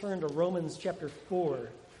Turn to Romans chapter 4.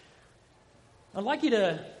 I'd like you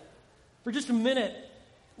to, for just a minute,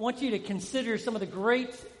 want you to consider some of the great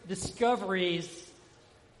discoveries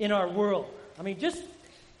in our world. I mean, just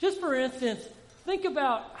for instance, think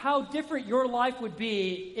about how different your life would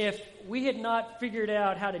be if we had not figured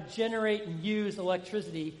out how to generate and use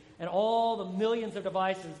electricity and all the millions of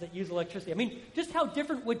devices that use electricity. I mean, just how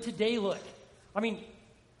different would today look? I mean,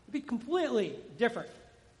 it'd be completely different.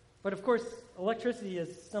 But of course, electricity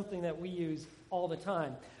is something that we use all the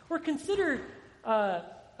time. Or consider a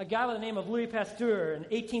guy by the name of Louis Pasteur in the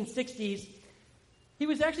 1860s. He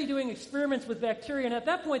was actually doing experiments with bacteria, and at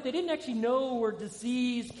that point, they didn't actually know where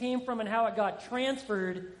disease came from and how it got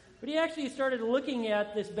transferred. But he actually started looking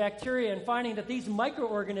at this bacteria and finding that these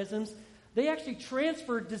microorganisms, they actually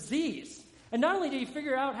transferred disease. And not only did he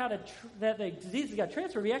figure out how that the disease got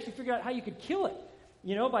transferred, he actually figured out how you could kill it,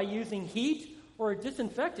 by using heat or a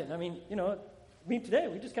disinfectant. I mean, today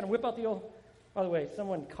we just kind of whip out the old... By the way,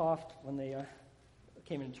 someone coughed when they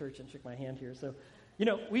came into church and shook my hand here. So,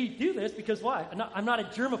 we do this because why? I'm not a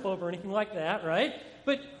germaphobe or anything like that, right?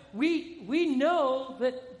 But we know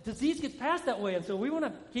that disease gets passed that way, and so we want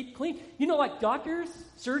to keep clean. Like doctors,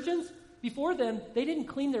 surgeons, before them, they didn't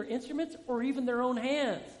clean their instruments or even their own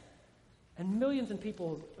hands. And billions of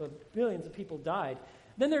people died.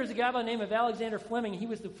 Then there was a guy by the name of Alexander Fleming. He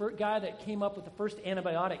was the guy that came up with the first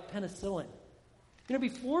antibiotic, penicillin.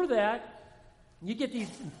 Before that, you get these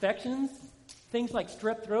infections, things like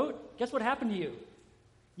strep throat. Guess what happened to you?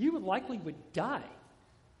 You likely would die.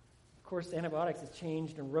 Of course, antibiotics has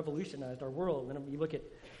changed and revolutionized our world. And you look at,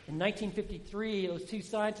 in 1953, those two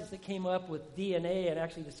scientists that came up with DNA and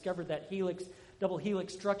actually discovered that double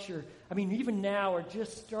helix structure. I mean, even now we're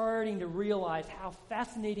just starting to realize how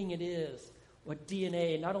fascinating it is what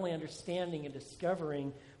DNA, not only understanding and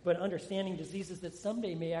discovering, but understanding diseases that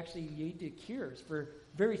someday may actually lead to cures for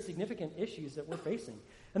very significant issues that we're facing.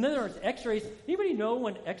 And then there was X-rays. Anybody know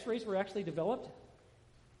when X-rays were actually developed?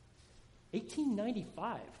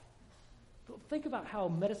 1895. Think about how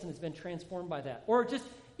medicine has been transformed by that. Or just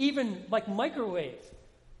even like microwaves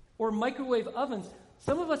or microwave ovens.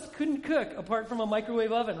 Some of us couldn't cook apart from a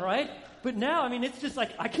microwave oven, right? But now, it's just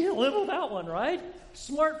like, I can't live without one, right?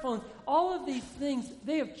 Smartphones, all of these things,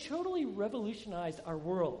 they have totally revolutionized our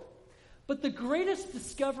world. But the greatest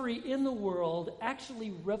discovery in the world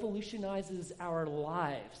actually revolutionizes our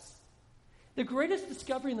lives. The greatest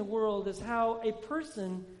discovery in the world is how a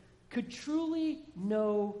person could truly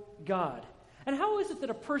know God. And how is it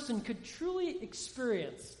that a person could truly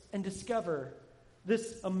experience and discover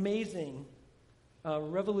this amazing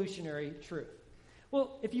revolutionary truth?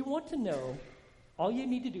 Well, if you want to know, all you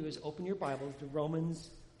need to do is open your Bibles to Romans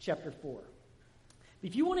chapter 4.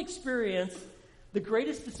 If you want to experience the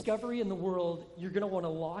greatest discovery in the world, you're going to want to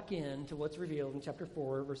lock in to what's revealed in chapter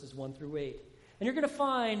 4, verses 1 through 8. And you're going to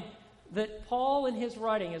find that Paul, in his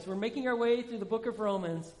writing, as we're making our way through the book of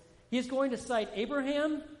Romans, he is going to cite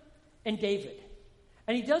Abraham and David.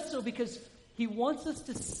 And he does so because he wants us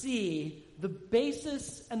to see the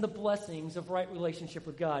basis and the blessings of right relationship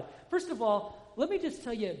with God. First of all, let me just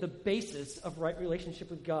tell you the basis of right relationship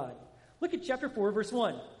with God. Look at chapter 4, verse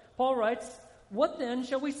 1. Paul writes, "What then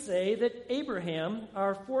shall we say that Abraham,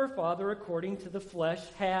 our forefather according to the flesh,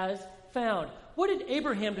 has found?" What did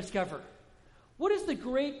Abraham discover? What is the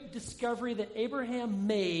great discovery that Abraham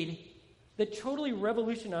made that totally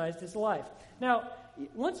revolutionized his life? Now,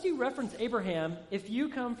 once you reference Abraham, if you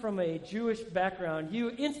come from a Jewish background,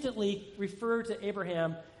 you instantly refer to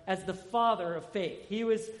Abraham as the father of faith. He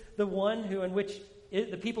was the one in which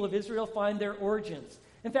the people of Israel find their origins.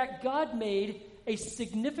 In fact, God made a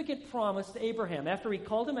significant promise to Abraham. After he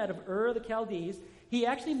called him out of Ur of the Chaldees, he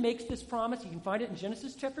actually makes this promise. You can find it in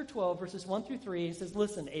Genesis chapter 12, verses 1 through 3. He says,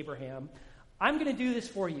 "Listen, Abraham, I'm going to do this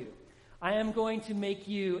for you. I am going to make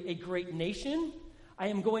you a great nation. I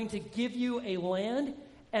am going to give you a land,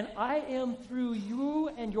 and I am, through you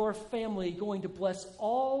and your family, going to bless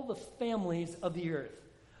all the families of the earth.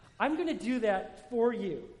 I'm going to do that for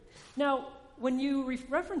you." Now, when you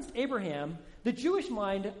referenced Abraham, the Jewish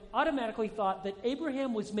mind automatically thought that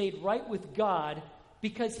Abraham was made right with God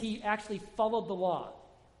because he actually followed the law.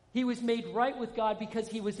 He was made right with God because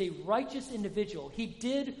he was a righteous individual. He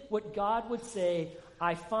did what God would say,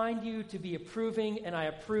 "I find you to be approving, and I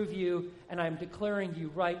approve you, and I'm declaring you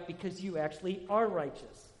right because you actually are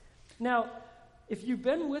righteous." Now, if you've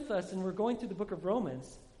been with us and we're going through the book of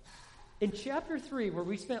Romans, in chapter 3, where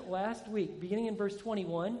we spent last week, beginning in verse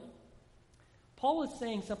 21, Paul is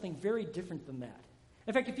saying something very different than that.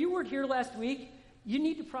 In fact, if you weren't here last week, you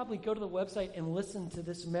need to probably go to the website and listen to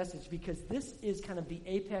this message because this is kind of the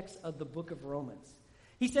apex of the book of Romans.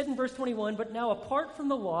 He said in verse 21, "But now apart from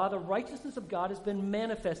the law, the righteousness of God has been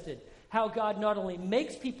manifested." How God not only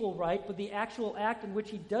makes people right, but the actual act in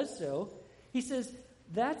which he does so. He says,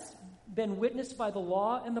 that's been witnessed by the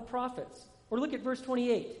law and the prophets. Or look at verse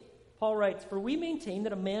 28. Paul writes, "For we maintain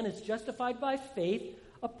that a man is justified by faith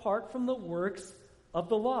apart from the works of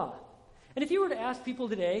the law." And if you were to ask people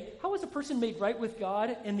today, how was a person made right with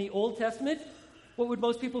God in the Old Testament? What would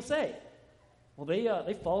most people say? Well,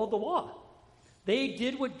 they followed the law. They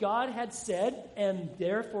did what God had said, and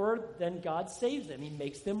therefore then God saves them. He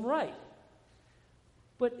makes them right.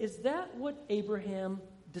 But is that what Abraham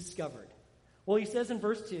discovered? Well, he says in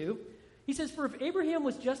verse 2, he says, "For if Abraham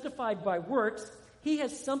was justified by works, he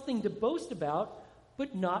has something to boast about,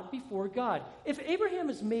 but not before God." If Abraham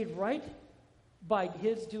is made right by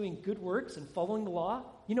his doing good works and following the law,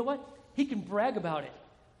 you know what? He can brag about it,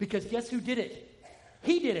 because guess who did it?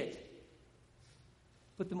 He did it.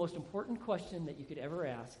 But the most important question that you could ever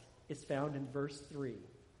ask is found in verse 3.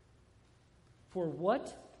 "For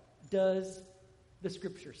what does the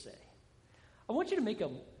Scripture say?" I want you to make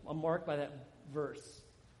a mark by that verse,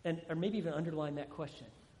 or maybe even underline that question.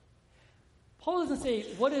 Paul doesn't say,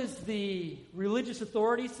 what does the religious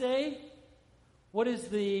authority say? What does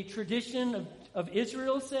the tradition of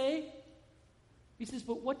Israel say? He says,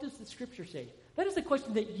 but what does the Scripture say? That is the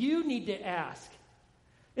question that you need to ask.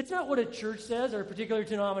 It's not what a church says or a particular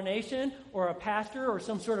denomination or a pastor or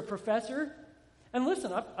some sort of professor. And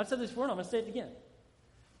listen, I've said this before and I'm going to say it again.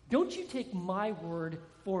 Don't you take my word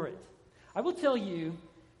for it. I will tell you,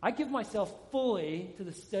 I give myself fully to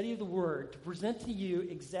the study of the Word to present to you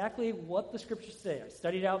exactly what the Scriptures say. I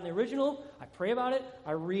study it out in the original. I pray about it.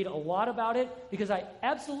 I read a lot about it because I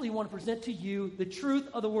absolutely want to present to you the truth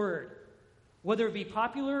of the Word, whether it be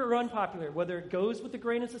popular or unpopular, whether it goes with the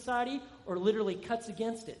grain of society or literally cuts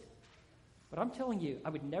against it. But I'm telling you, I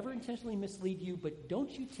would never intentionally mislead you, but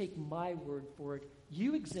don't you take my word for it.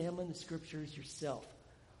 You examine the Scriptures yourself.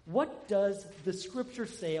 What does the Scripture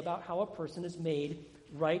say about how a person is made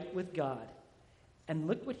right with God? And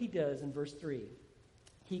look what he does in verse 3.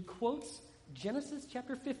 He quotes Genesis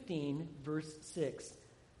chapter 15, verse 6.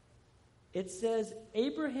 It says,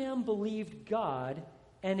 "Abraham believed God,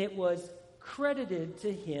 and it was credited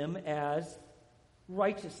to him as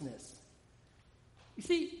righteousness." You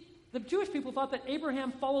see, the Jewish people thought that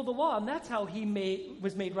Abraham followed the law, and that's how he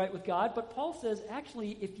was made right with God. But Paul says,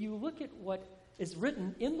 actually, if you look at what is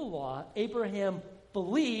written in the law, Abraham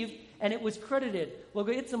believed, and it was credited.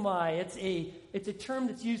 Logoitzomai, it's a term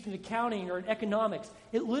that's used in accounting or in economics.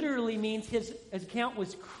 It literally means his account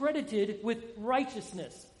was credited with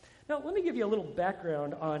righteousness. Now, let me give you a little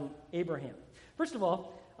background on Abraham. First of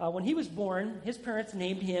all, when he was born, his parents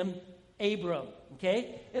named him Abram,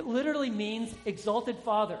 okay? It literally means exalted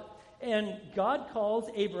father. And God calls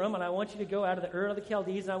Abram, and I want you to go out of the Ur of the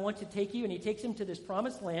Chaldees, and I want to take you, and he takes him to this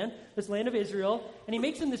promised land, this land of Israel, and he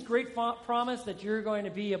makes him this great promise that you're going to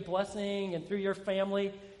be a blessing, and through your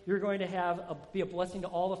family, you're going to be a blessing to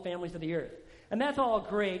all the families of the earth. And that's all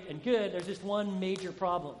great and good. There's just one major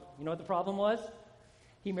problem. You know what the problem was?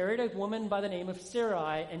 He married a woman by the name of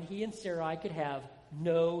Sarai, and he and Sarai could have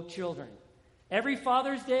no children. Every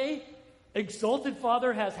Father's Day, exalted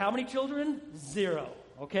father has how many children? 0.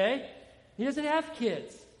 Okay? He doesn't have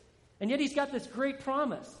kids. And yet he's got this great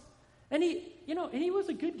promise. And he was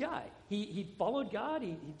a good guy. He followed God.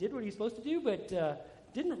 He did what he's supposed to do, but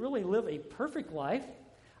didn't really live a perfect life.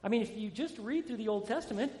 I mean, if you just read through the Old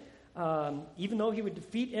Testament, even though he would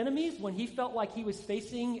defeat enemies, when he felt like he was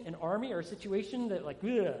facing an army or a situation that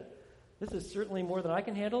this is certainly more than I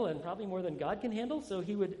can handle and probably more than God can handle, so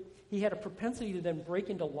he had a propensity to then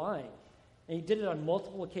break into lying. And he did it on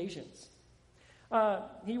multiple occasions.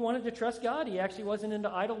 He wanted to trust God. He actually wasn't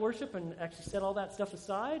into idol worship and actually set all that stuff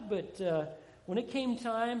aside. But when it came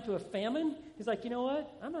time to a famine, he's like, you know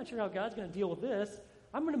what? I'm not sure how God's going to deal with this.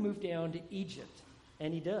 I'm going to move down to Egypt.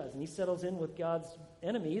 And he does. And he settles in with God's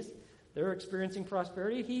enemies. They're experiencing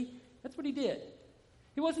prosperity. That's what he did.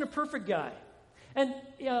 He wasn't a perfect guy. And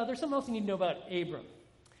there's something else you need to know about Abram.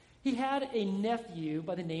 He had a nephew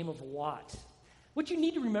by the name of Lot. What you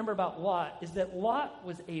need to remember about Lot is that Lot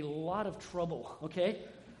was a lot of trouble, okay?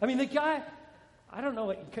 I mean, the guy, I don't know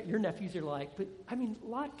what your nephews are like, but I mean,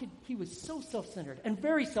 he was so self-centered and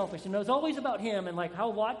very selfish, and it was always about him and like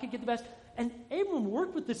how Lot could get the best. And Abram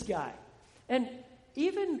worked with this guy. And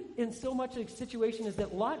even in so much of the situation is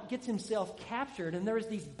that Lot gets himself captured, and there is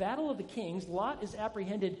these battle of the kings. Lot is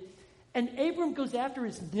apprehended, and Abram goes after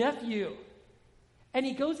his nephew. And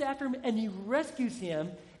he goes after him, and he rescues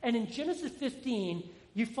him. And in Genesis 15,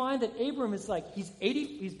 you find that Abram is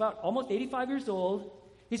he's about almost 85 years old.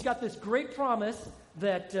 He's got this great promise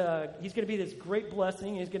that he's going to be this great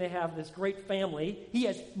blessing. He's going to have this great family. He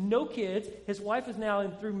has no kids. His wife is now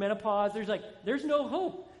through menopause. There's no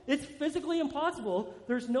hope. It's physically impossible.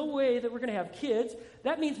 There's no way that we're going to have kids.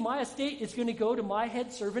 That means my estate is going to go to my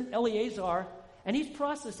head servant, Eleazar, and he's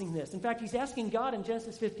processing this. In fact, he's asking God in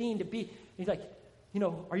Genesis 15 he's like,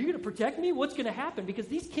 are you going to protect me? What's going to happen? Because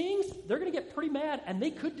these kings, they're going to get pretty mad, and they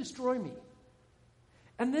could destroy me.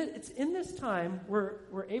 And then it's in this time where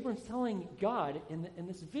Abram's telling God in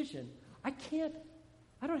this vision, I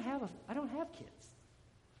don't have kids.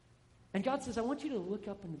 And God says, I want you to look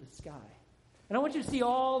up into the sky. And I want you to see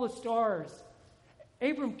all the stars.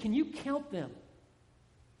 Abram, can you count them?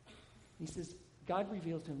 He says, God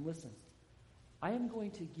reveals to him, listen, I am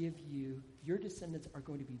going to give you, your descendants are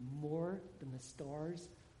going to be more than the stars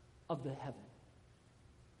of the heaven.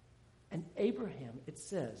 And Abraham, it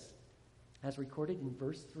says, as recorded in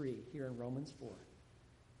verse 3 here in Romans 4,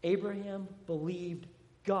 Abraham believed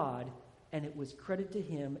God, and it was credited to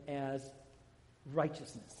him as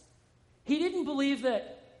righteousness. He didn't believe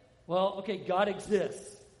that, God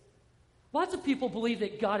exists. Lots of people believe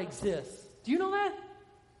that God exists. Do you know that?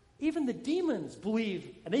 Even the demons believe,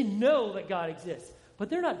 and they know that God exists. But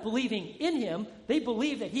they're not believing in him. They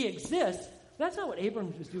believe that he exists. That's not what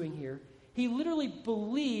Abram was doing here. He literally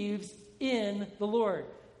believes in the Lord.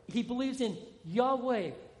 He believes in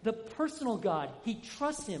Yahweh, the personal God. He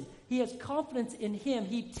trusts him. He has confidence in him.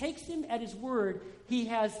 He takes him at his word. He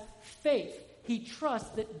has faith. He trusts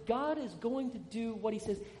that God is going to do what he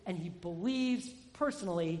says, and he believes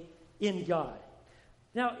personally in God.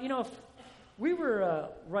 Now, if we were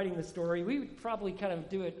writing the story, we would probably kind of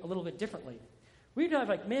do it a little bit differently. We'd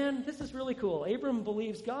have man, this is really cool. Abram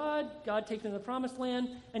believes God, God takes him to the promised land,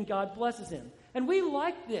 and God blesses him. And we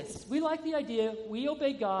like this. We like the idea, we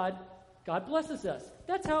obey God, God blesses us.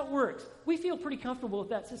 That's how it works. We feel pretty comfortable with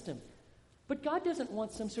that system. But God doesn't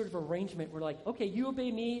want some sort of arrangement where okay, you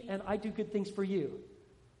obey me and I do good things for you.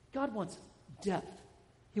 God wants depth.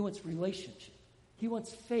 He wants relationship. He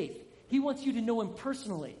wants faith. He wants you to know him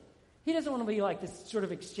personally. He doesn't want to be like this sort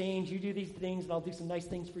of exchange. You do these things and I'll do some nice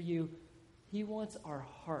things for you. He wants our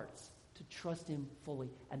hearts to trust him fully.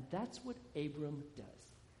 And that's what Abram does.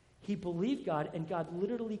 He believed God, and God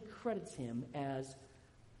literally credits him as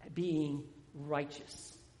being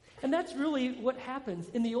righteous. And that's really what happens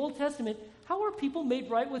in the Old Testament. How are people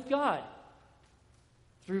made right with God?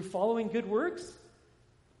 Through following good works?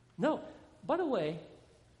 No. By the way,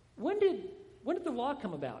 when did the law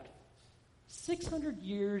come about? 600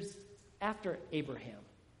 years after Abraham.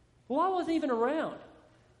 The law wasn't even around.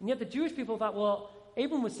 And yet the Jewish people thought,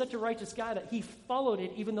 Abram was such a righteous guy that he followed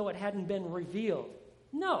it even though it hadn't been revealed.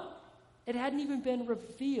 No, it hadn't even been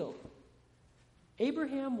revealed.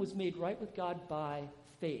 Abraham was made right with God by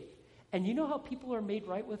faith. And you know how people are made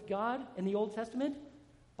right with God in the Old Testament?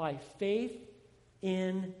 By faith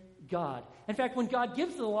in God. In fact, when God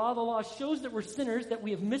gives the law shows that we're sinners, that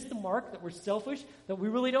we have missed the mark, that we're selfish, that we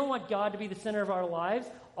really don't want God to be the center of our lives.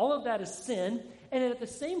 All of that is sin. And at the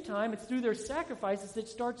same time, it's through their sacrifices that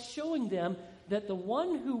starts showing them that the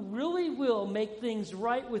one who really will make things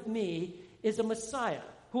right with me is a Messiah,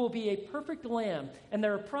 who will be a perfect lamb. And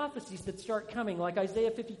there are prophecies that start coming, like Isaiah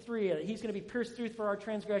 53, that he's going to be pierced through for our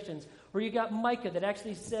transgressions. Or you got Micah that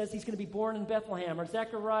actually says he's going to be born in Bethlehem. Or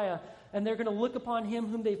Zechariah, and they're going to look upon him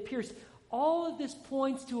whom they've pierced. All of this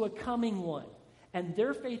points to a coming one. And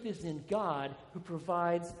their faith is in God, who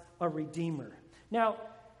provides a redeemer. Now,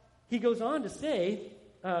 he goes on to say,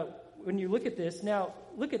 when you look at this, now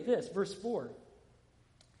look at this, verse 4.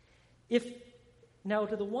 Now,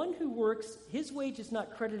 to the one who works, his wage is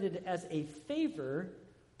not credited as a favor,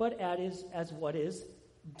 but as what is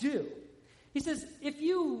due. He says, if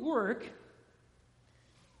you work,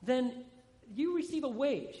 then you receive a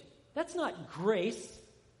wage. That's not grace.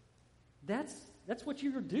 That's what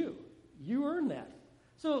you're due. You earn that.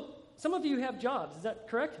 So some of you have jobs. Is that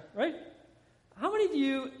correct? Right? How many of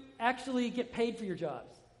you actually get paid for your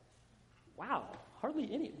jobs? Wow, hardly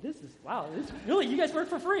any. This really, you guys work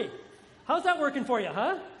for free. How's that working for you,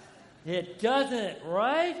 huh? It doesn't,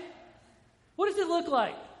 right? What does it look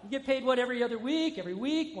like? You get paid every other week, every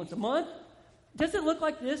week, once a month? Does it look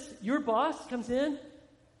like this? Your boss comes in,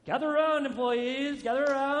 gather around, employees, gather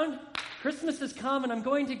around. Christmas has come and I'm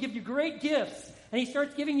going to give you great gifts. And he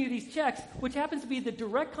starts giving you these checks, which happens to be the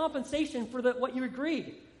direct compensation for what you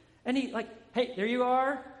agreed. And he hey, there you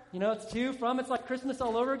are. It's to, from, it's like Christmas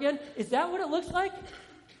all over again. Is that what it looks like?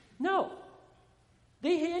 No.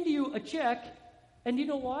 They hand you a check, and you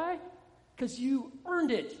know why? Because you earned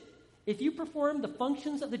it. If you perform the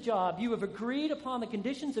functions of the job, you have agreed upon the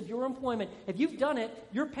conditions of your employment. If you've done it,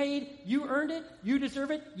 you're paid, you earned it, you deserve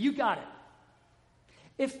it, you got it.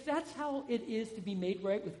 If that's how it is to be made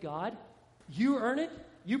right with God, you earn it,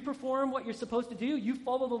 you perform what you're supposed to do, you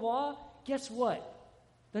follow the law, guess what?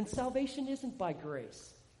 Then salvation isn't by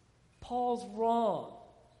grace. Paul's wrong,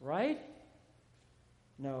 right?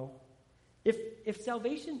 No. If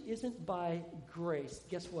salvation isn't by grace,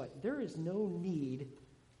 guess what? There is no need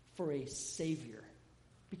for a Savior.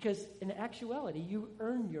 Because in actuality, you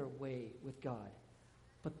earn your way with God.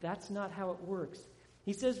 But that's not how it works.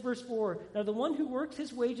 He says, verse 4, now the one who works,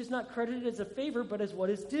 his wage is not credited as a favor, but as what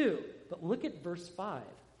is due. But look at verse 5.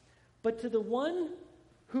 But to the one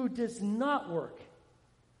who does not work,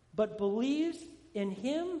 but believes in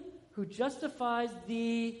him who justifies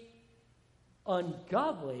the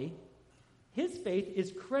ungodly, his faith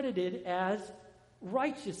is credited as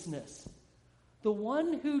righteousness. The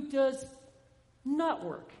one who does not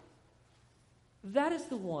work, that is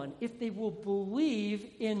the one, if they will believe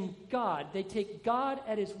in God, they take God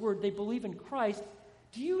at his word, they believe in Christ.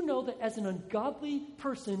 Do you know that as an ungodly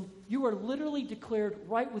person, you are literally declared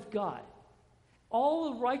right with God?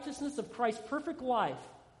 All the righteousness of Christ's perfect life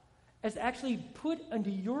is actually put under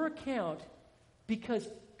your account because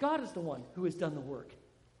God is the one who has done the work,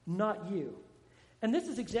 not you. And this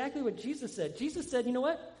is exactly what Jesus said. Jesus said, you know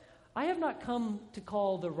what? I have not come to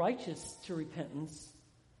call the righteous to repentance,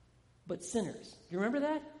 but sinners. You remember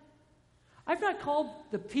that? I've not called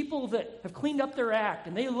the people that have cleaned up their act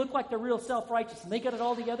and they look like they're real self-righteous and they got it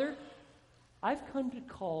all together. I've come to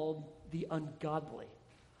call the ungodly.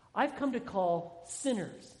 I've come to call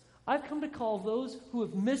sinners. I've come to call those who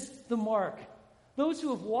have missed the mark, those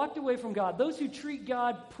who have walked away from God, those who treat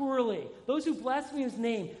God poorly, those who blaspheme his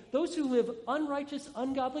name, those who live unrighteous,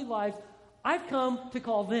 ungodly lives. I've come to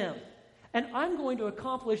call them, and I'm going to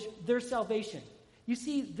accomplish their salvation. You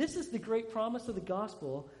see, this is the great promise of the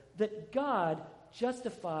gospel, that God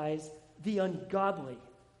justifies the ungodly.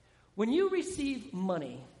 When you receive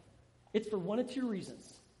money, it's for one of two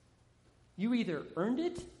reasons. You either earned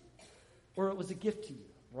it or it was a gift to you,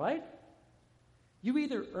 right? You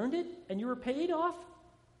either earned it and you were paid off,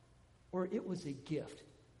 or it was a gift.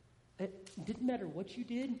 It didn't matter what you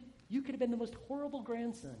did. You could have been the most horrible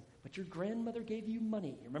grandson, but your grandmother gave you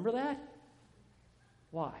money. You remember that?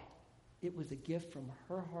 Why? It was a gift from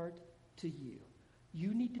her heart to you.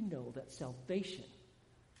 You need to know that salvation,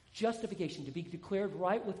 justification, to be declared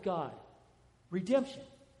right with God, redemption,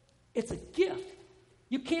 it's a gift.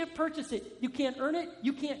 You can't purchase it. You can't earn it.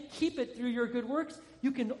 You can't keep it through your good works.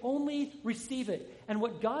 You can only receive it. And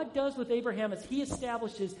what God does with Abraham is he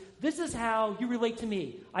establishes, this is how you relate to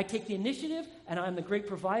me. I take the initiative, and I'm the great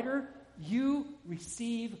provider. You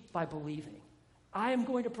receive by believing. I am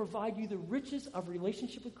going to provide you the riches of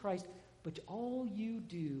relationship with Christ, but all you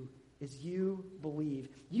do is you believe.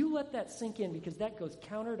 You let that sink in, because that goes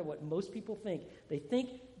counter to what most people think. They think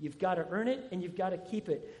you've got to earn it and you've got to keep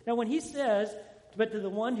it. Now, when he says, but to the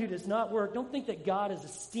one who does not work, don't think that God is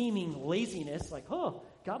esteeming laziness, like, oh,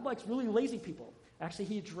 God likes really lazy people. Actually,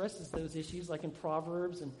 he addresses those issues, like in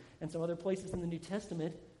Proverbs and some other places in the New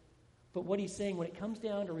Testament. But what he's saying, when it comes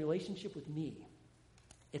down to relationship with me,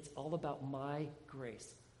 it's all about my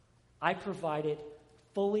grace. I provide it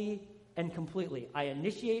fully and completely. I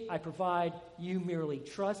initiate, I provide, you merely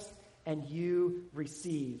trust, and you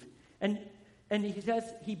receive. And he says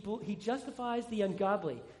he justifies the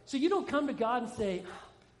ungodly. So you don't come to God and say,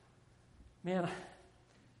 man,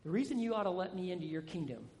 the reason you ought to let me into your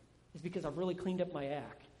kingdom is because I've really cleaned up my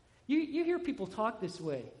act. You hear people talk this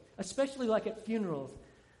way, especially like at funerals.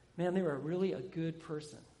 Man, they were really a good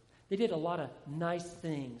person. They did a lot of nice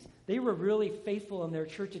things. They were really faithful in their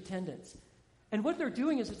church attendance. And what they're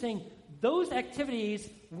doing is they're saying those activities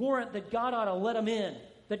warrant that God ought to let them in,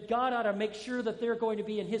 that God ought to make sure that they're going to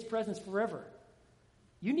be in his presence forever.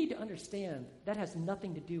 You need to understand that has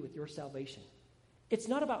nothing to do with your salvation. It's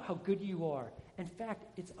not about how good you are. In fact,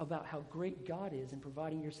 it's about how great God is in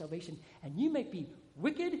providing your salvation. And you may be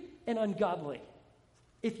wicked and ungodly.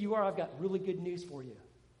 If you are, I've got really good news for you.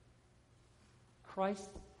 Christ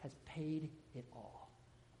has paid it all.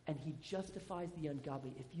 And he justifies the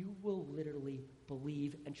ungodly if you will literally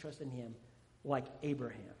believe and trust in him like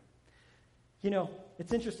Abraham. You know,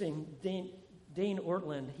 it's interesting. Dane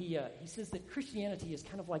Ortland, he says that Christianity is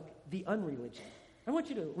kind of like the unreligion. I want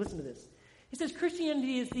you to listen to this. He says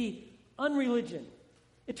Christianity is the unreligion.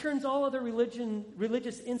 It turns all other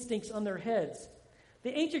religious instincts on their heads.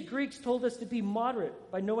 The ancient Greeks told us to be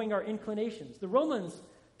moderate by knowing our inclinations. The Romans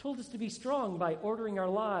told us to be strong by ordering our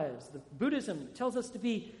lives. Buddhism tells us to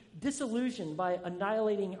be disillusioned by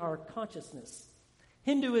annihilating our consciousness.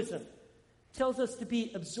 Hinduism tells us to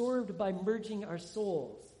be absorbed by merging our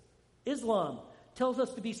souls. Islam tells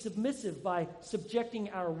us to be submissive by subjecting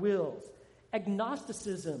our wills.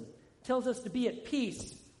 Agnosticism tells us to be at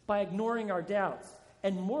peace by ignoring our doubts.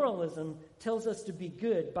 And moralism tells us to be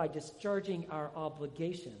good by discharging our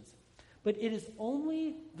obligations. But it is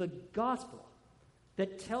only the gospel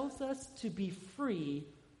that tells us to be free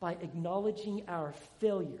by acknowledging our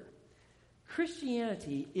failure.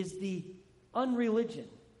 Christianity is the unreligion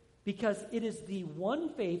because it is the one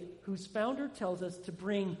faith whose founder tells us to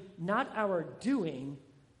bring not our doing,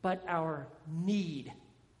 but our need.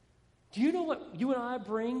 Do you know what you and I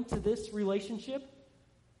bring to this relationship?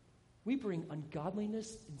 We bring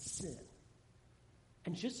ungodliness and sin.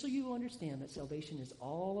 And just so you understand that salvation is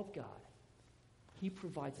all of God, He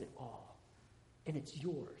provides it all. And it's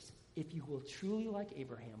yours if you will truly, like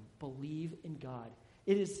Abraham, believe in God.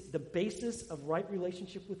 It is the basis of right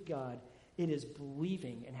relationship with God. It is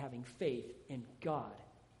believing and having faith in God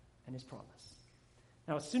and His promise.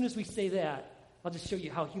 Now, as soon as we say that, I'll just show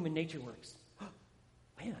you how human nature works.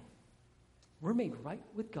 Man, we're made right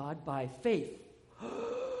with God by faith.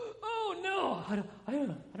 Oh, no, I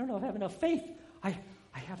don't know if I have enough faith. I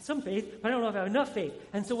have some faith, but I don't know if I have enough faith.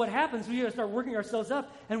 And so what happens, we start working ourselves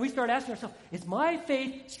up, and we start asking ourselves, is my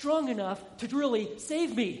faith strong enough to really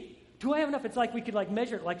save me? Do I have enough? It's like we could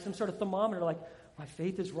measure it like some sort of thermometer, like my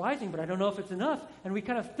faith is rising, but I don't know if it's enough. And we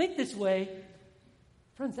kind of think this way.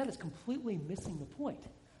 Friends, that is completely missing the point.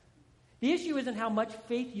 The issue isn't how much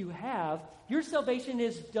faith you have. Your salvation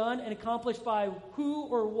is done and accomplished by who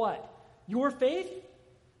or what? Your faith?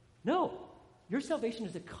 No. Your salvation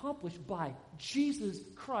is accomplished by Jesus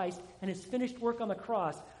Christ and His finished work on the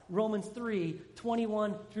cross, Romans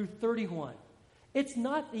 3:21 through 31. It's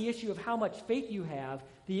not the issue of how much faith you have.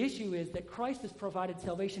 The issue is that Christ has provided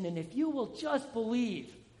salvation, and if you will just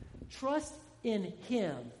believe, trust in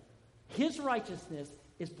Him, His righteousness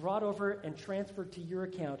is brought over and transferred to your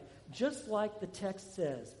account, just like the text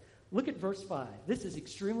says. Look at verse 5. This is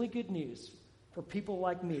extremely good news for people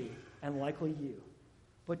like me and likely you.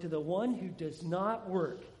 But to the one who does not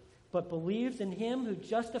work, but believes in Him who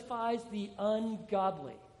justifies the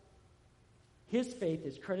ungodly, his faith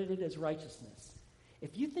is credited as righteousness.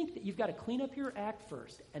 If you think that you've got to clean up your act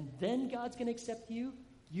first and then God's going to accept you,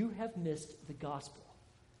 you have missed the gospel.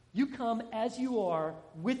 You come as you are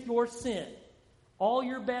with your sin, all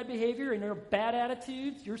your bad behavior and your bad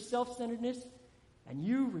attitudes, your self-centeredness, and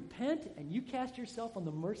you repent and you cast yourself on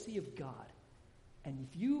the mercy of God. And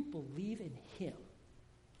if you believe in Him,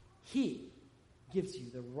 He gives you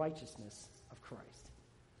the righteousness of Christ.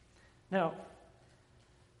 Now,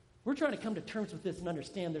 we're trying to come to terms with this and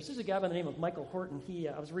understand. There's a guy by the name of Michael Horton.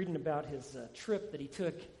 I was reading about his trip that he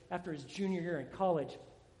took after his junior year in college.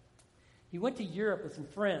 He went to Europe with some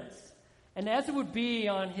friends. And as it would be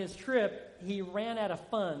on his trip, he ran out of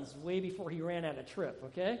funds way before he ran out of trip,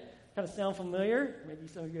 okay? Kind of sound familiar? Maybe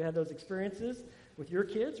some of you had those experiences with your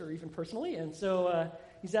kids or even personally. And so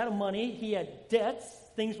he's out of money. He had debts.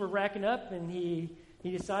 Things were racking up, and he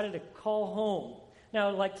decided to call home.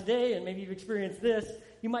 Now, like today, and maybe you've experienced this,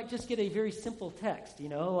 you might just get a very simple text,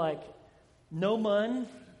 like, no mun,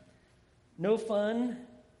 no fun,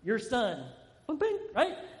 your son. Bing, bing,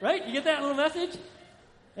 right? Right? You get that little message?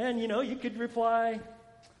 And, you could reply,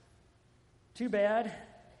 too bad,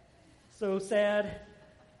 so sad,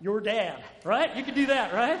 your dad, right? You could do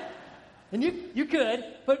that, right? And you could,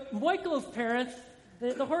 but Michael's parents,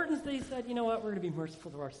 the Hortons, they said, you know what, we're going to be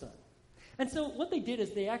merciful to our son. And so what they did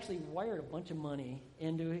is they actually wired a bunch of money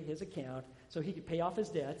into his account so he could pay off his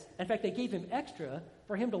debts. In fact, they gave him extra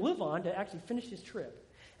for him to live on to actually finish his trip.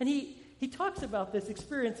 And he talks about this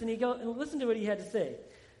experience, and listen to what he had to say.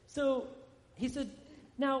 So he said,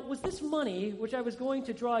 now, was this money, which I was going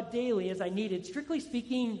to draw daily as I needed, strictly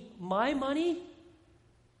speaking, my money?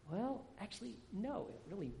 Well, actually, no,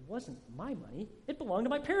 it really wasn't my money. It belonged to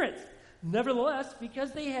my parents. Nevertheless,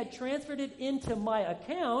 because they had transferred it into my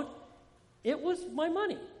account, it was my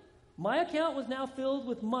money. My account was now filled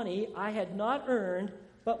with money I had not earned,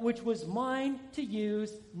 but which was mine to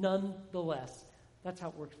use nonetheless. That's how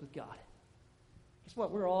it works with God. Guess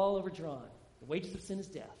what? We're all overdrawn. The wages of sin is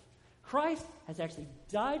death. Christ has actually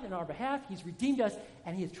died on our behalf. He's redeemed us,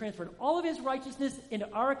 and He has transferred all of His righteousness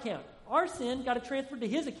into our account. Our sin got it transferred to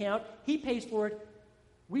His account. He pays for it.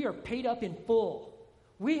 We are paid up in full.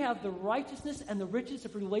 We have the righteousness and the riches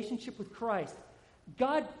of relationship with Christ.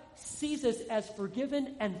 God sees us as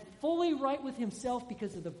forgiven and fully right with Himself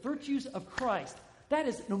because of the virtues of Christ. That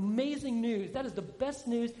is amazing news. That is the best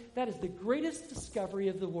news. That is the greatest discovery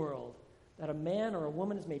of the world, that a man or a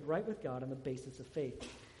woman is made right with God on the basis of faith.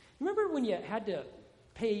 Remember when you had to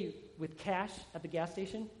pay with cash at the gas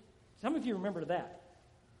station? Some of you remember that.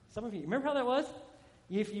 Some of you remember how that was?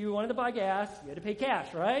 If you wanted to buy gas, you had to pay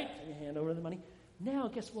cash, right? So you hand over the money. Now,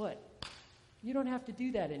 guess what? You don't have to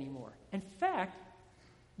do that anymore. In fact,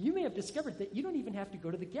 you may have discovered that you don't even have to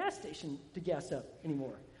go to the gas station to gas up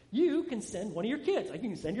anymore. You can send one of your kids, like you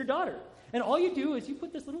can send your daughter. And all you do is you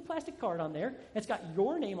put this little plastic card on there, it's got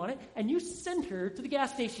your name on it, and you send her to the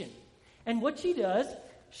gas station. And what she does,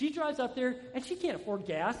 she drives up there, and she can't afford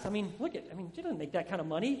gas. She doesn't make that kind of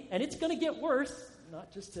money, and it's going to get worse,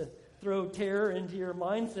 not just to throw terror into your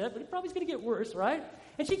mindset, but it probably is going to get worse, right?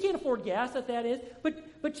 And she can't afford gas, that is,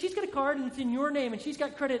 but she's got a card, and it's in your name, and she's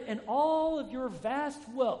got credit, and all of your vast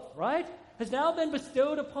wealth, right, has now been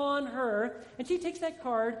bestowed upon her, and she takes that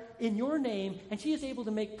card in your name, and she is able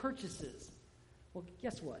to make purchases. Well,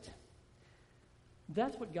 guess what?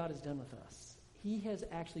 That's what God has done with us. He has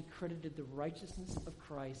actually credited the righteousness of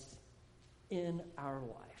Christ in our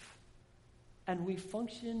life. And we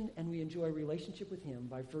function and we enjoy a relationship with him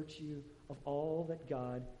by virtue of all that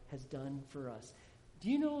God has done for us. Do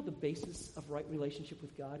you know the basis of right relationship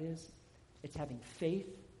with God is? It's having faith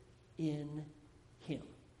in him.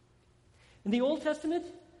 In the Old Testament,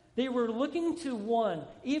 they were looking to one.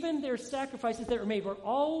 Even their sacrifices that were made were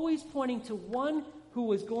always pointing to one who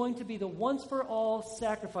was going to be the once-for-all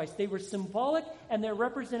sacrifice. They were symbolic and they're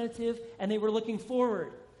representative, and they were looking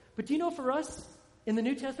forward. But do you know, for us, in the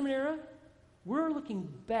New Testament era, we're looking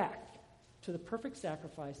back to the perfect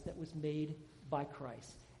sacrifice that was made by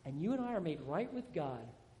Christ. And you and I are made right with God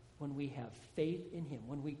when we have faith in him,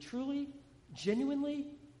 when we truly, genuinely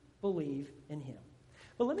believe in him.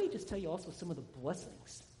 But let me just tell you also some of the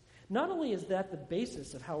blessings. Not only is that the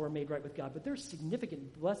basis of how we're made right with God, but there's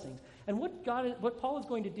significant blessings. And what Paul is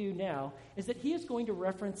going to do now is that he is going to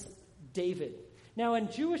reference David. Now,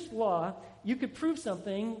 in Jewish law, you could prove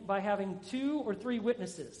something by having 2 or 3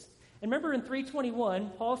 witnesses. And remember in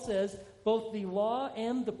 3:21, Paul says both the law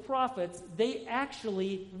and the prophets, they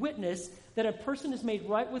actually witness that a person is made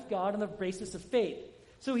right with God on the basis of faith.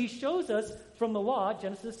 So he shows us from the law,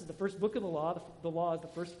 Genesis is the first book of the law is the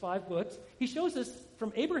first 5 books. He shows us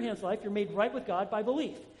from Abraham's life, you're made right with God by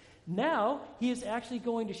belief. Now, he is actually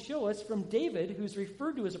going to show us from David, who's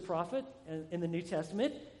referred to as a prophet in the New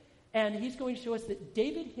Testament, and he's going to show us that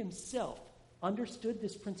David himself understood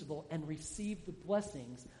this principle and received the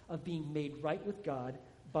blessings of being made right with God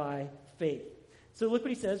by faith. So look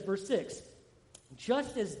what he says, verse 6.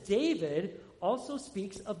 Just as David also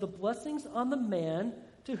speaks of the blessings on the man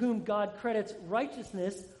to whom God credits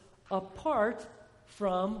righteousness apart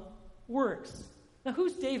from works. Now,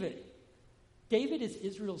 who's David? David is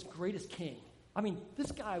Israel's greatest king. I mean,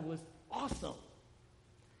 this guy was awesome.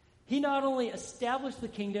 He not only established the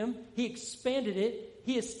kingdom, he expanded it,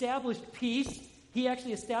 he established peace, he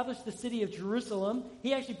actually established the city of Jerusalem,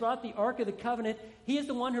 he actually brought the Ark of the Covenant. He is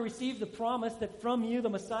the one who received the promise that from you the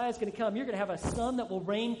Messiah is going to come. You're going to have a son that will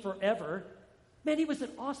reign forever. Man, he was an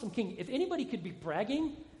awesome king. If anybody could be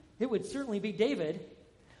bragging, it would certainly be David.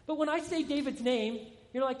 But when I say David's name,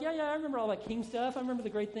 you're like, yeah, I remember all that king stuff. I remember the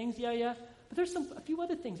great things, yeah. But there's a few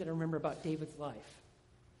other things that I remember about David's life.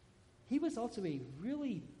 He was also a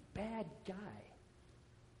really bad guy.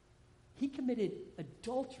 He committed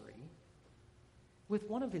adultery with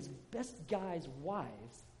one of his best guy's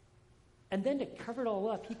wives, and then to cover it all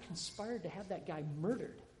up, he conspired to have that guy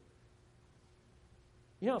murdered.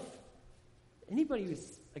 You know, if anybody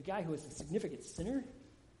was a guy who was a significant sinner,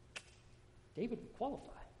 David would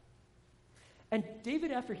qualify. And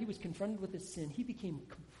David, after he was confronted with his sin, he became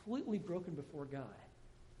completely broken before God.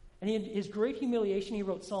 And in his great humiliation, he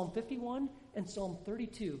wrote Psalm 51 and Psalm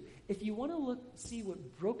 32. If you want to see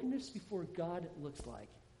what brokenness before God looks like,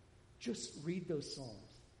 just read those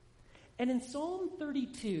Psalms. And in Psalm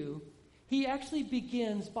 32, he actually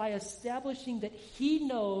begins by establishing that he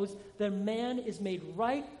knows that man is made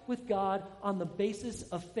right with God on the basis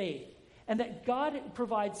of faith. And that God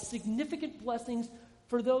provides significant blessings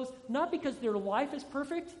for those, not because their life is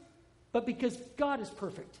perfect, but because God is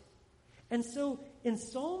perfect. And so in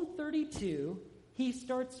Psalm 32, he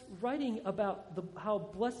starts writing about how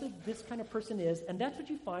blessed this kind of person is, and that's what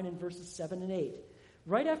you find in verses 7 and 8.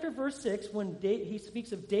 Right after verse 6, when he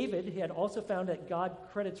speaks of David, he had also found that God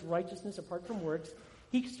credits righteousness apart from works,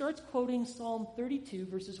 he starts quoting Psalm 32,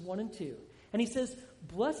 verses 1 and 2. And he says,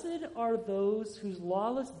 "Blessed are those whose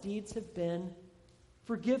lawless deeds have been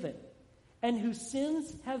forgiven, and whose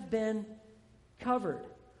sins have been covered.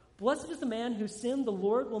 Blessed is the man whose sin the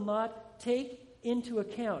Lord will not take into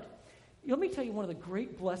account." Let me tell you one of the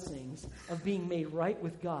great blessings of being made right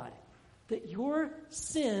with God, that your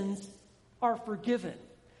sins are forgiven.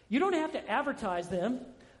 You don't have to advertise them.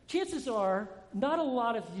 Chances are not a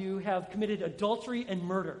lot of you have committed adultery and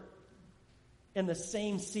murder in the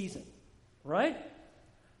same season, right?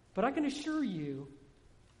 But I can assure you,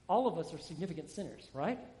 all of us are significant sinners,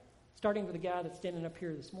 right? Starting with the guy that's standing up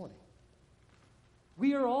here this morning.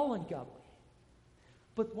 We are all ungodly.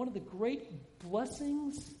 But one of the great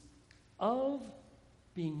blessings of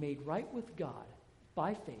being made right with God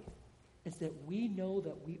by faith is that we know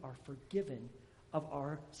that we are forgiven of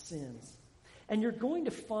our sins. And you're going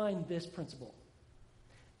to find this principle.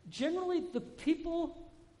 Generally, the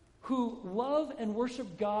people who love and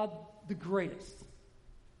worship God the greatest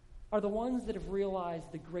are the ones that have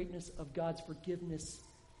realized the greatness of God's forgiveness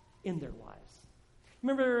in their lives.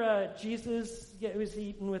 Remember Jesus was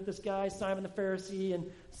eating with this guy, Simon the Pharisee, and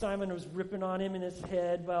Simon was ripping on him in his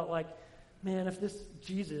head about like, man, if this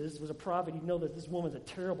Jesus was a prophet, he'd know that this woman's a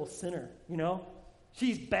terrible sinner, you know?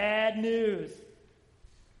 She's bad news.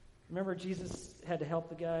 Remember Jesus had to help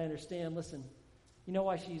the guy understand, listen, you know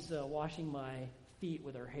why she's washing my feet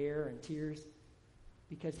with her hair and tears?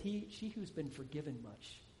 Because she who's been forgiven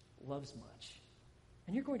much loves much.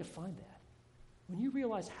 And you're going to find that. When you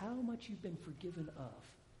realize how much you've been forgiven of,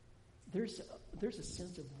 there's a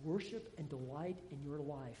sense of worship and delight in your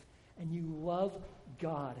life, and you love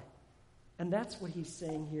God. And that's what he's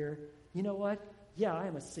saying here. You know what? Yeah, I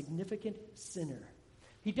am a significant sinner.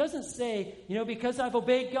 He doesn't say, because I've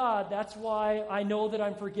obeyed God, that's why I know that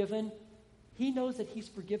I'm forgiven. He knows that he's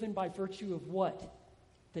forgiven by virtue of what?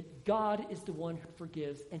 That God is the one who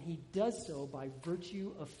forgives, and he does so by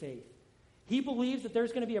virtue of faith. He believes that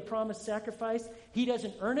there's going to be a promised sacrifice. He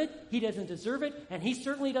doesn't earn it. He doesn't deserve it. And he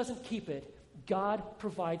certainly doesn't keep it. God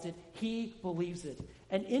provides it. He believes it.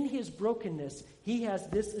 And in his brokenness, he has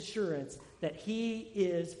this assurance that he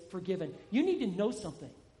is forgiven. You need to know something.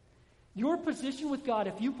 Your position with God,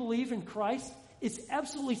 if you believe in Christ, is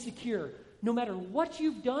absolutely secure. No matter what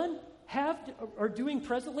you've done, have, or doing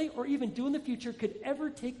presently, or even do in the future, could ever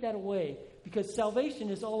take that away. Because salvation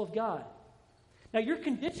is all of God. Now, your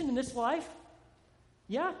condition in this life,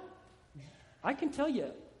 yeah, I can tell you,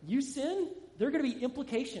 you sin, there are going to be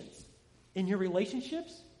implications in your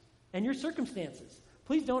relationships and your circumstances.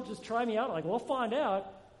 Please don't just try me out like, we'll find out.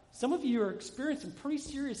 Some of you are experiencing pretty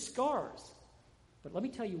serious scars. But let me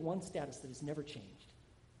tell you one status that has never changed.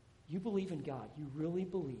 You believe in God. You really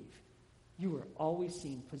believe. You are always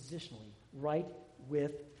seen positionally right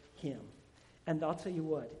with him. And I'll tell you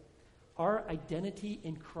what, our identity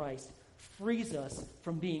in Christ frees us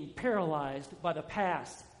from being paralyzed by the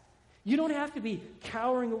past. You don't have to be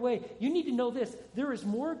cowering away. You need to know this. There is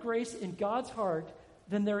more grace in God's heart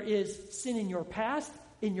than there is sin in your past,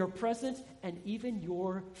 in your present, and even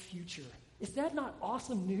your future. Is that not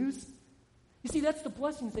awesome news? You see, that's the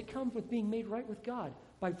blessings that come with being made right with God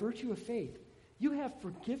by virtue of faith. You have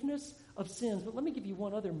forgiveness of sins, but let me give you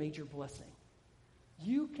one other major blessing.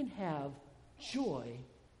 You can have joy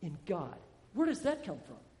in God. Where does that come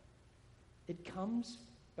from? It comes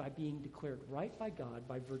by being declared right by God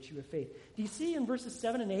by virtue of faith. Do you see in verses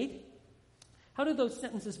 7 and 8? How do those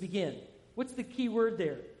sentences begin? What's the key word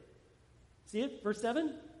there? See it? Verse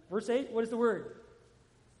 7? Verse 8? What is the word?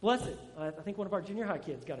 Blessed. I think one of our junior high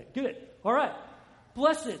kids got it. Good. All right.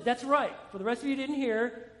 Blessed. That's right. For the rest of you who didn't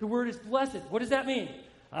hear, the word is blessed. What does that mean?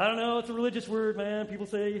 I don't know. It's a religious word, man. People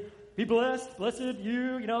say, be blessed, blessed,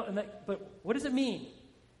 but what does it mean?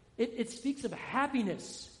 It speaks of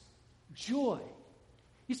happiness, joy.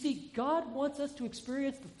 You see, God wants us to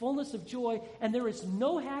experience the fullness of joy, and there is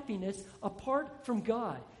no happiness apart from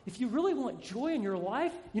God. If you really want joy in your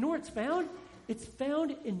life, you know where it's found? It's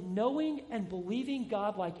found in knowing and believing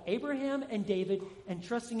God like Abraham and David and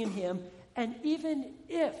trusting in him. And even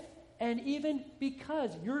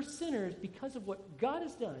because you're sinners, because of what God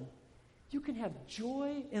has done, you can have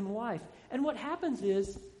joy in life. And what happens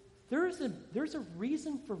is there's a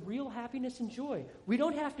reason for real happiness and joy. We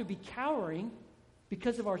don't have to be cowering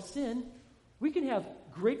because of our sin. We can have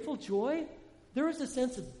grateful joy. There is a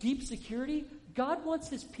sense of deep security. God wants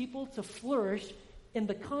his people to flourish in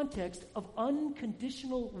the context of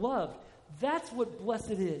unconditional love. That's what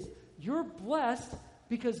blessed is. You're blessed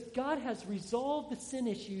because God has resolved the sin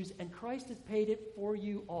issues and Christ has paid it for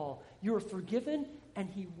you all. You are forgiven, and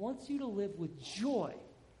he wants you to live with joy,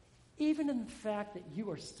 even in the fact that you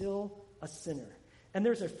are still a sinner. And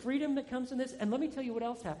there's a freedom that comes in this. And let me tell you what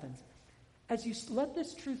else happens. As you let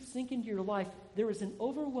this truth sink into your life, there is an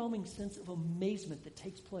overwhelming sense of amazement that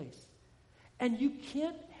takes place. And you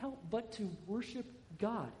can't help but to worship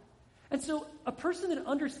God. And so a person that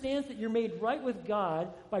understands that you're made right with God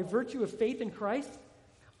by virtue of faith in Christ,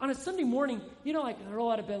 on a Sunday morning,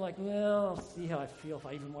 roll out of bed like, well, I'll see how I feel if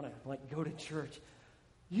I even want to go to church.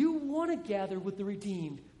 You want to gather with the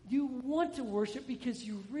redeemed. You want to worship because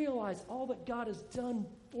you realize all that God has done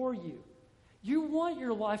for you. You want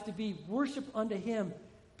your life to be worship unto him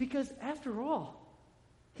because, after all,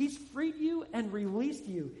 he's freed you and released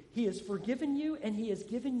you. He has forgiven you and he has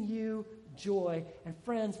given you joy. And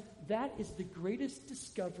friends, that is the greatest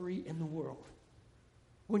discovery in the world.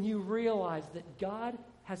 When you realize that God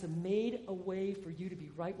has made a way for you to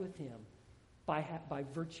be right with him by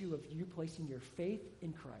virtue of you placing your faith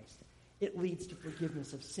in Christ. It leads to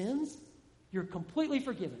forgiveness of sins. You're completely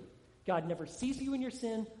forgiven. God never sees you in your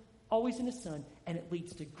sin, always in his Son, and it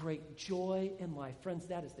leads to great joy in life. Friends,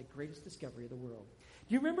 that is the greatest discovery of the world.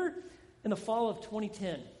 Do you remember in the fall of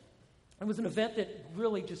 2010, it was an event that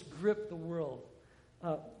really just gripped the world.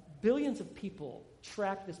 Billions of people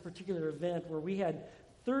tracked this particular event where we had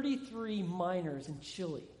 33 miners in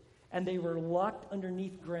Chile, and they were locked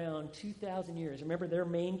underneath ground 2,000 years. Remember, their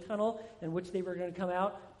main tunnel in which they were going to come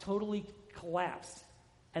out totally collapsed,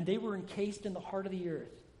 and they were encased in the heart of the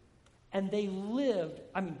earth. And they lived,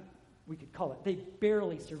 we could call it, they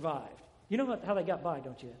barely survived. You know how they got by,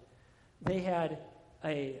 don't you? They had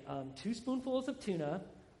 2 spoonfuls of tuna,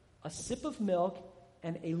 a sip of milk,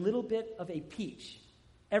 and a little bit of a peach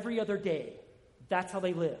every other day. That's how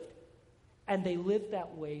they lived. And they lived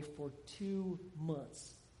that way for 2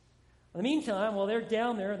 months. In the meantime, while they're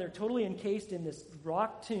down there, they're totally encased in this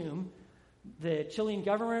rock tomb. The Chilean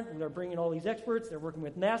government, they're bringing all these experts. They're working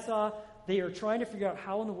with NASA. They are trying to figure out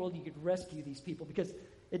how in the world you could rescue these people because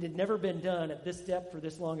it had never been done at this depth for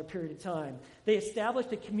this long a period of time. They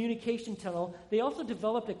established a communication tunnel. They also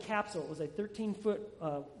developed a capsule. It was a 13-foot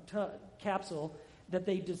capsule that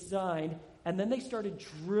they designed. And then they started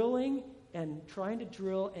drilling and trying to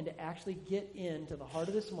drill and to actually get into the heart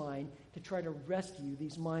of this mine to try to rescue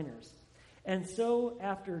these miners. And so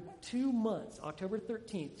after 2 months, October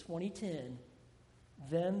 13th, 2010,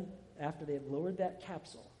 then after they had lowered that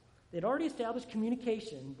capsule, they'd already established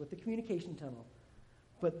communication with the communication tunnel.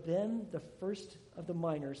 But then the first of the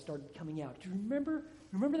miners started coming out. Do you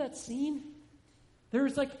remember that scene? There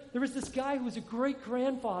was this guy who was a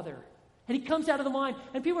great-grandfather. And he comes out of the mine,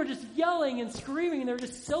 and people are just yelling and screaming, and they're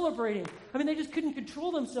just celebrating. They just couldn't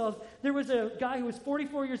control themselves. There was a guy who was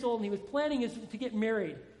 44 years old, and he was planning to get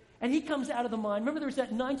married. And he comes out of the mine. Remember, there was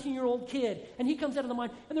that 19-year-old kid, and he comes out of the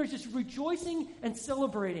mine, and there's just rejoicing and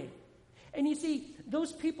celebrating. And you see,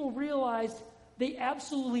 those people realized they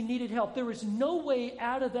absolutely needed help. There was no way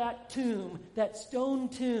out of that tomb, that stone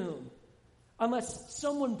tomb, unless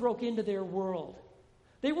someone broke into their world.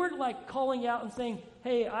 They weren't like calling out and saying,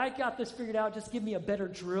 hey, I got this figured out, just give me a better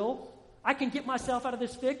drill. I can get myself out of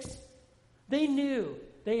this fix. They knew.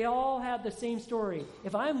 They all had the same story.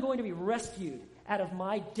 If I'm going to be rescued out of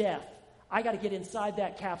my death, I got to get inside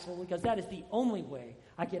that capsule because that is the only way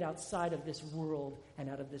I get outside of this world and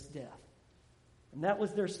out of this death. And that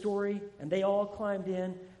was their story, and they all climbed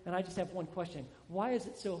in. And I just have one question. Why is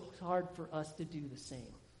it so hard for us to do the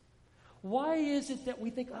same? Why is it that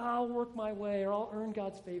we think, I'll work my way or I'll earn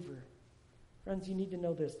God's favor? Friends, you need to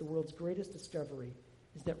know this. The world's greatest discovery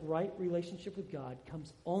is that right relationship with God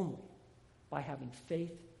comes only by having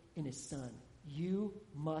faith in his Son. You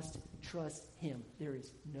must trust him. There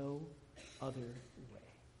is no other way.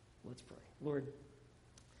 Let's pray. Lord,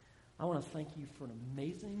 I want to thank you for an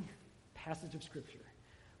amazing passage of Scripture.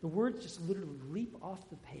 The words just literally leap off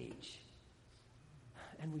the page,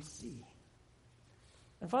 and we see.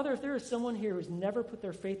 And Father, if there is someone here who's never put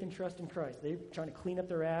their faith and trust in Christ, they're trying to clean up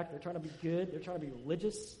their act, they're trying to be good, they're trying to be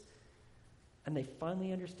religious, and they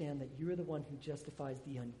finally understand that you are the one who justifies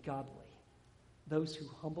the ungodly, those who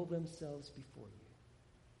humble themselves before you.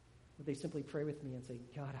 Would they simply pray with me and say,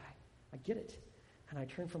 God, I get it, and I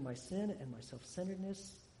turn from my sin and my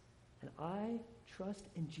self-centeredness, and I trust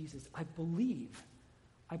in Jesus. I believe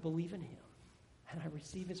in him, and I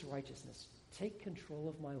receive his righteousness. Take control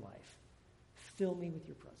of my life. Fill me with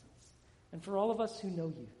your presence. And for all of us who know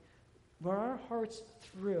you, may our hearts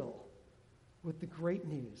thrill with the great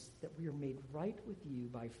news that we are made right with you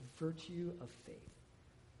by virtue of faith.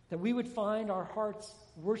 That we would find our hearts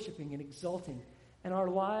worshiping and exalting, and our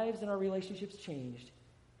lives and our relationships changed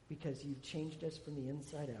because you've changed us from the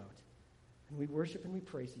inside out. And we worship and we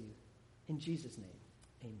praise you. In Jesus' name,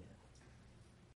 amen.